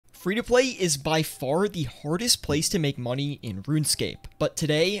Free-to-play is by far the hardest place to make money in RuneScape, but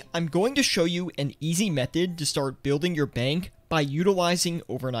today I'm going to show you an easy method to start building your bank by utilizing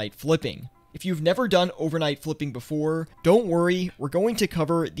overnight flipping. If you've never done overnight flipping before, don't worry, we're going to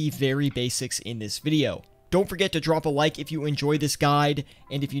cover the very basics in this video. Don't forget to drop a like if you enjoy this guide,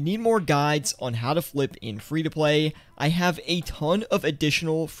 and if you need more guides on how to flip in free-to-play, I have a ton of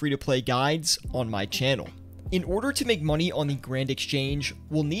additional free-to-play guides on my channel. In order to make money on the Grand Exchange,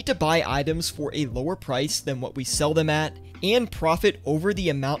 we'll need to buy items for a lower price than what we sell them at, and profit over the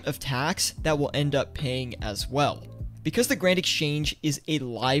amount of tax that we'll end up paying as well. Because the Grand Exchange is a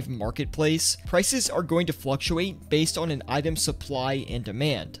live marketplace, prices are going to fluctuate based on an item's supply and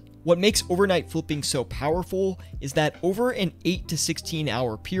demand. What makes overnight flipping so powerful is that over an 8 to 16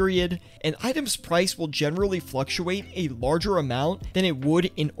 hour period, an item's price will generally fluctuate a larger amount than it would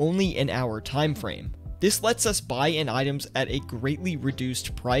in only an hour time frame. This lets us buy in items at a greatly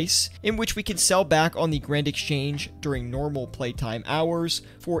reduced price, in which we can sell back on the Grand Exchange during normal playtime hours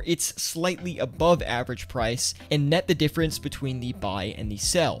for its slightly above average price, and net the difference between the buy and the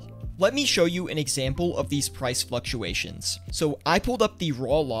sell. Let me show you an example of these price fluctuations. So I pulled up the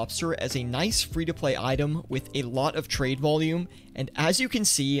raw lobster as a nice free-to-play item with a lot of trade volume, and as you can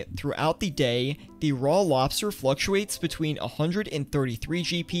see, throughout the day, the raw lobster fluctuates between 133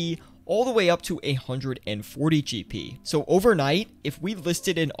 GP all the way up to 140 GP. So overnight, if we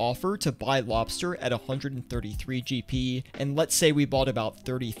listed an offer to buy lobster at 133 GP, and let's say we bought about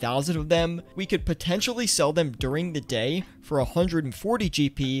 30,000 of them, we could potentially sell them during the day for 140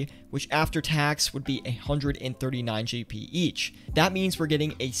 GP, which after tax would be 139 GP each. That means we're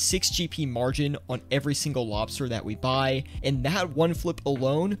getting a 6 GP margin on every single lobster that we buy, and that one flip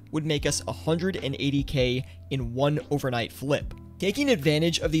alone would make us 180k in one overnight flip. Taking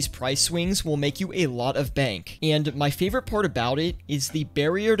advantage of these price swings will make you a lot of bank, and my favorite part about it is the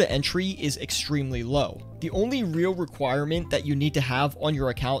barrier to entry is extremely low. The only real requirement that you need to have on your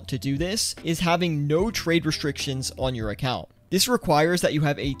account to do this is having no trade restrictions on your account. This requires that you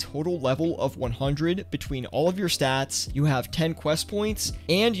have a total level of 100 between all of your stats, you have 10 quest points,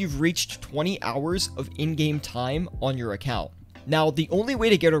 and you've reached 20 hours of in-game time on your account. Now, the only way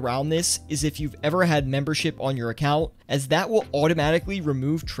to get around this is if you've ever had membership on your account, as that will automatically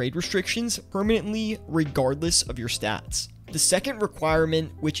remove trade restrictions permanently regardless of your stats. The second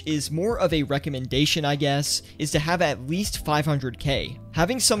requirement, which is more of a recommendation I guess, is to have at least 500k.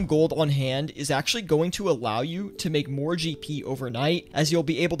 Having some gold on hand is actually going to allow you to make more GP overnight, as you'll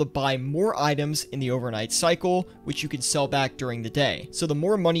be able to buy more items in the overnight cycle, which you can sell back during the day. So the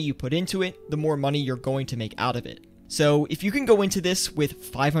more money you put into it, the more money you're going to make out of it. So if you can go into this with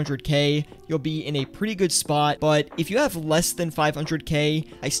 500k, you'll be in a pretty good spot, but if you have less than 500k,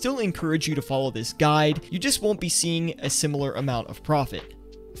 I still encourage you to follow this guide. You just won't be seeing a similar amount of profit.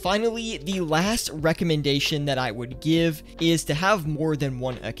 Finally, the last recommendation that I would give is to have more than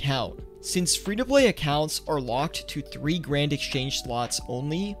one account. Since free-to-play accounts are locked to 3 Grand Exchange slots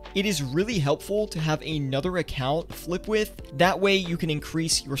only, it is really helpful to have another account to flip with. That way you can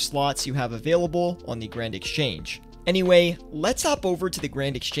increase your slots you have available on the Grand Exchange. Anyway, let's hop over to the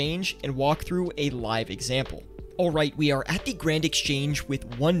Grand Exchange and walk through a live example. Alright, we are at the Grand Exchange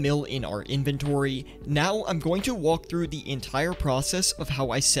with 1 mil in our inventory. Now I'm going to walk through the entire process of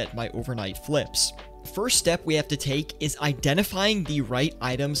how I set my overnight flips. First step we have to take is identifying the right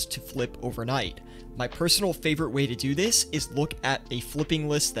items to flip overnight. My personal favorite way to do this is look at a flipping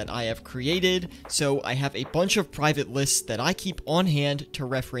list that I have created, so I have a bunch of private lists that I keep on hand to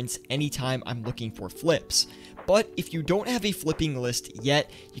reference anytime I'm looking for flips. But if you don't have a flipping list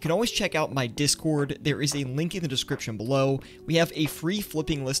yet, you can always check out my Discord. There is a link in the description below. We have a free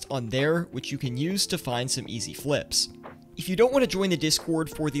flipping list on there, which you can use to find some easy flips. If you don't want to join the Discord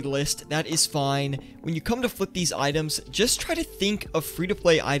for the list, that is fine. When you come to flip these items, just try to think of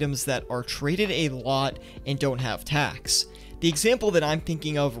free-to-play items that are traded a lot and don't have tax. The example that I'm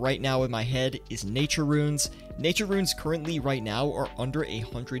thinking of right now in my head is nature runes. Nature runes currently right now are under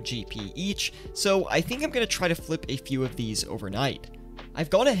 100 GP each, so I think I'm going to try to flip a few of these overnight.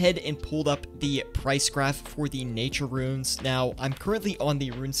 I've gone ahead and pulled up the price graph for the nature runes. Now, I'm currently on the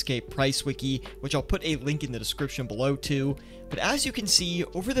RuneScape price wiki, which I'll put a link in the description below too. But as you can see,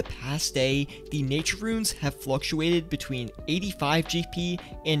 over the past day, the nature runes have fluctuated between 85 GP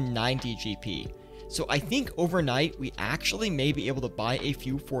and 90 GP. So I think overnight we actually may be able to buy a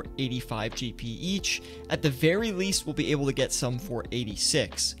few for 85 GP each. At the very least, we'll be able to get some for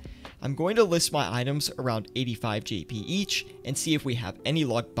 86. I'm going to list my items around 85 GP each and see if we have any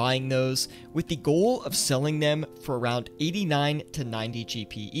luck buying those, with the goal of selling them for around 89 to 90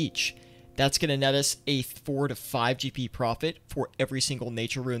 GP each. That's going to net us a 4 to 5 GP profit for every single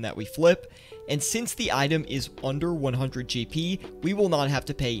nature rune that we flip. And since the item is under 100 GP, we will not have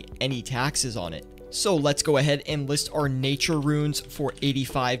to pay any taxes on it. So let's go ahead and list our nature runes for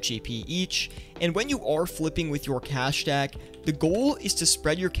 85 GP each. And when you are flipping with your cash stack, the goal is to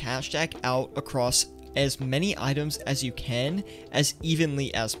spread your cash stack out across as many items as you can, as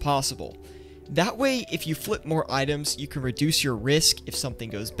evenly as possible. That way, if you flip more items, you can reduce your risk if something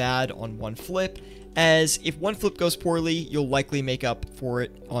goes bad on one flip, as if one flip goes poorly, you'll likely make up for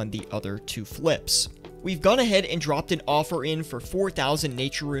it on the other 2 flips. We've gone ahead and dropped an offer in for 4,000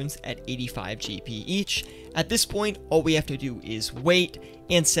 nature runes at 85 GP each. At this point, all we have to do is wait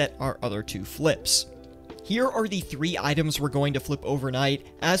and set our other 2 flips. Here are the 3 items we're going to flip overnight.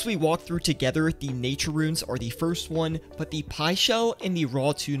 As we walk through together, the nature runes are the first one, but the pie shell and the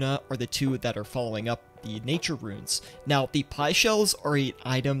raw tuna are the 2 that are following up the nature runes. Now, the pie shells are an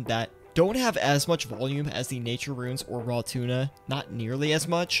item that don't have as much volume as the nature runes or raw tuna, not nearly as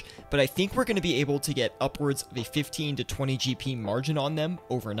much, but I think we're going to be able to get upwards of a 15 to 20 GP margin on them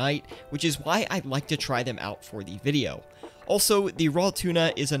overnight, which is why I'd like to try them out for the video. Also, the raw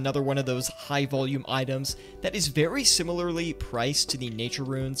tuna is another one of those high volume items that is very similarly priced to the nature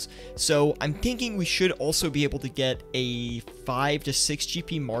runes, so I'm thinking we should also be able to get a 5 to 6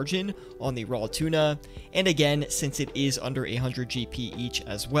 GP margin on the raw tuna, and again, since it is under 100 GP each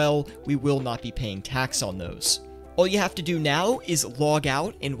as well, we will not be paying tax on those. All you have to do now is log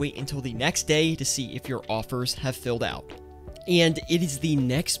out and wait until the next day to see if your offers have filled out. And it is the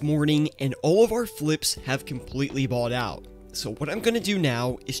next morning and all of our flips have completely bought out. So what I'm going to do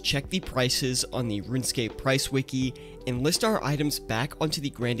now is check the prices on the RuneScape price wiki and list our items back onto the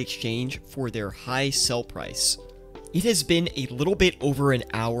Grand Exchange for their high sell price. It has been a little bit over an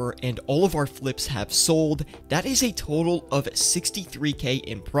hour and all of our flips have sold. That is a total of 63k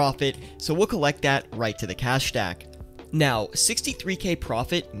in profit, so we'll collect that right to the cash stack. Now, 63k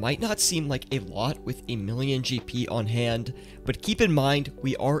profit might not seem like a lot with a million GP on hand, but keep in mind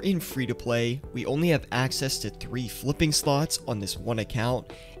we are in free-to-play, we only have access to 3 flipping slots on this one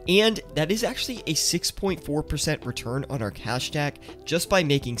account, and that is actually a 6.4% return on our cash stack just by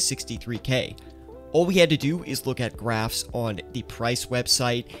making 63k. All we had to do is look at graphs on the price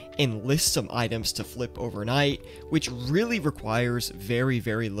website and list some items to flip overnight, which really requires very,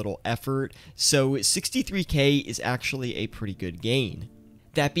 very little effort, so 63k is actually a pretty good gain.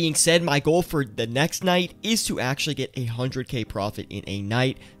 That being said, my goal for the next night is to actually get a 100k profit in a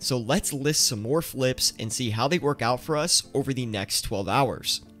night, so let's list some more flips and see how they work out for us over the next 12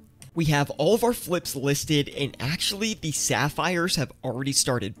 hours. We have all of our flips listed, and actually the sapphires have already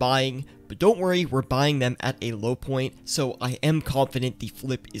started buying, but don't worry, we're buying them at a low point, so I am confident the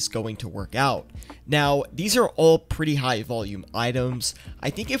flip is going to work out. Now, these are all pretty high volume items. I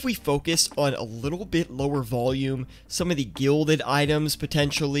think if we focus on a little bit lower volume, some of the gilded items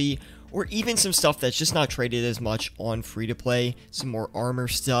potentially, or even some stuff that's just not traded as much on free-to-play, some more armor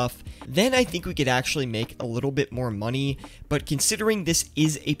stuff, then I think we could actually make a little bit more money. But considering this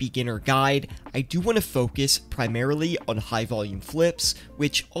is a beginner guide, I do want to focus primarily on high-volume flips,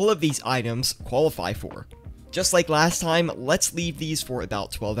 which all of these items qualify for. Just like last time, let's leave these for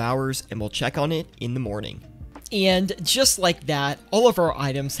about 12 hours, and we'll check on it in the morning. And just like that, all of our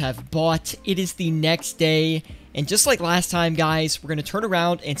items have bought. It is the next day. And just like last time, guys, we're going to turn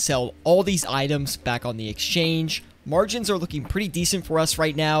around and sell all these items back on the exchange. Margins are looking pretty decent for us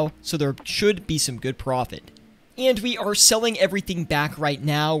right now, so there should be some good profit. And we are selling everything back right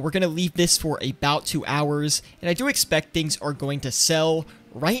now. We're going to leave this for about 2 hours, and I do expect things are going to sell.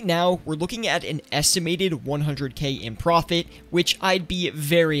 Right now, we're looking at an estimated 100k in profit, which I'd be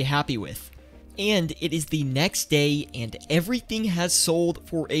very happy with. And it is the next day, and everything has sold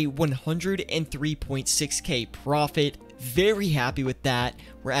for a 103.6k profit. Very happy with that.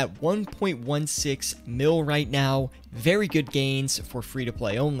 We're at 1.16 mil right now. Very good gains for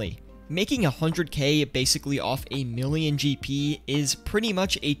free-to-play only. Making 100k basically off a million GP is pretty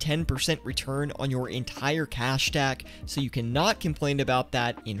much a 10% return on your entire cash stack, so you cannot complain about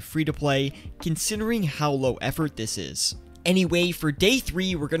that in free-to-play, considering how low effort this is. Anyway, for day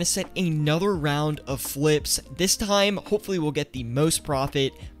 3, we're going to set another round of flips. This time, hopefully we'll get the most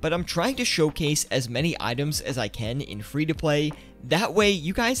profit, but I'm trying to showcase as many items as I can in free-to-play. That way,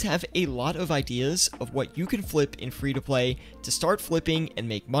 you guys have a lot of ideas of what you can flip in free-to-play to start flipping and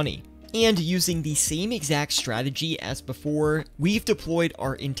make money. And using the same exact strategy as before, we've deployed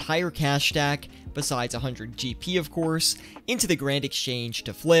our entire cash stack, besides 100 GP of course, into the Grand Exchange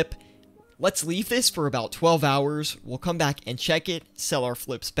to flip. Let's leave this for about 12 hours, we'll come back and check it, sell our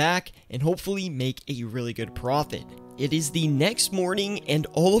flips back, and hopefully make a really good profit. It is the next morning and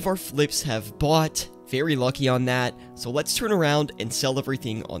all of our flips have bought. Very lucky on that, so let's turn around and sell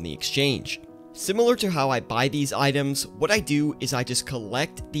everything on the exchange. Similar to how I buy these items, what I do is I just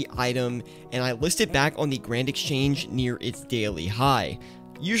collect the item and I list it back on the Grand Exchange near its daily high.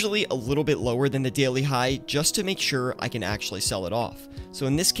 Usually a little bit lower than the daily high, just to make sure I can actually sell it off. So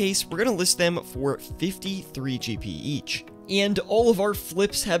in this case, we're going to list them for 53 GP each. And all of our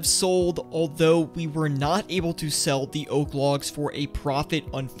flips have sold, although we were not able to sell the oak logs for a profit.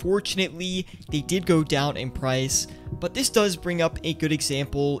 Unfortunately, they did go down in price, but this does bring up a good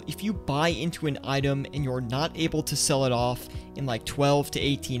example. If you buy into an item and you're not able to sell it off in like 12 to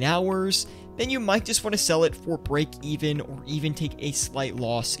 18 hours, then you might just want to sell it for break even or even take a slight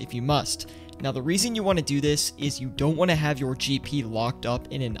loss if you must. Now, the reason you want to do this is you don't want to have your GP locked up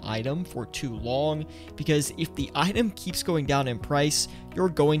in an item for too long, because if the item keeps going down in price, you're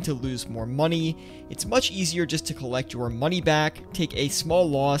going to lose more money. It's much easier just to collect your money back, take a small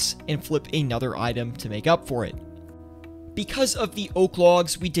loss, and flip another item to make up for it. Because of the oak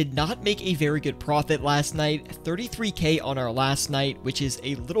logs, we did not make a very good profit last night, 33k on our last night, which is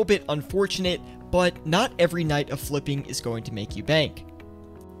a little bit unfortunate, but not every night of flipping is going to make you bank.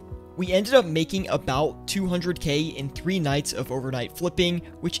 We ended up making about 200k in 3 nights of overnight flipping,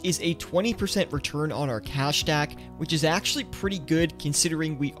 which is a 20% return on our cash stack, which is actually pretty good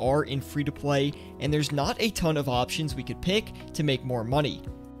considering we are in free-to-play and there's not a ton of options we could pick to make more money.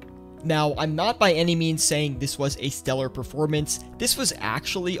 Now, I'm not by any means saying this was a stellar performance. This was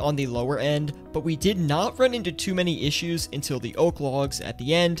actually on the lower end, but we did not run into too many issues until the oak logs at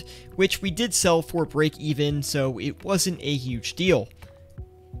the end, which we did sell for break even, so it wasn't a huge deal.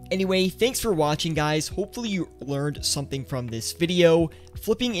 Anyway, thanks for watching, guys. Hopefully you learned something from this video.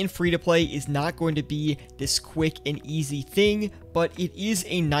 Flipping in free-to-play is not going to be this quick and easy thing, but it is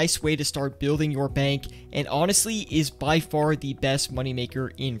a nice way to start building your bank, and honestly is by far the best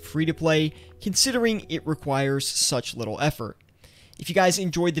moneymaker in free-to-play, considering it requires such little effort. If you guys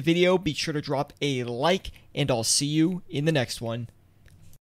enjoyed the video, be sure to drop a like, and I'll see you in the next one.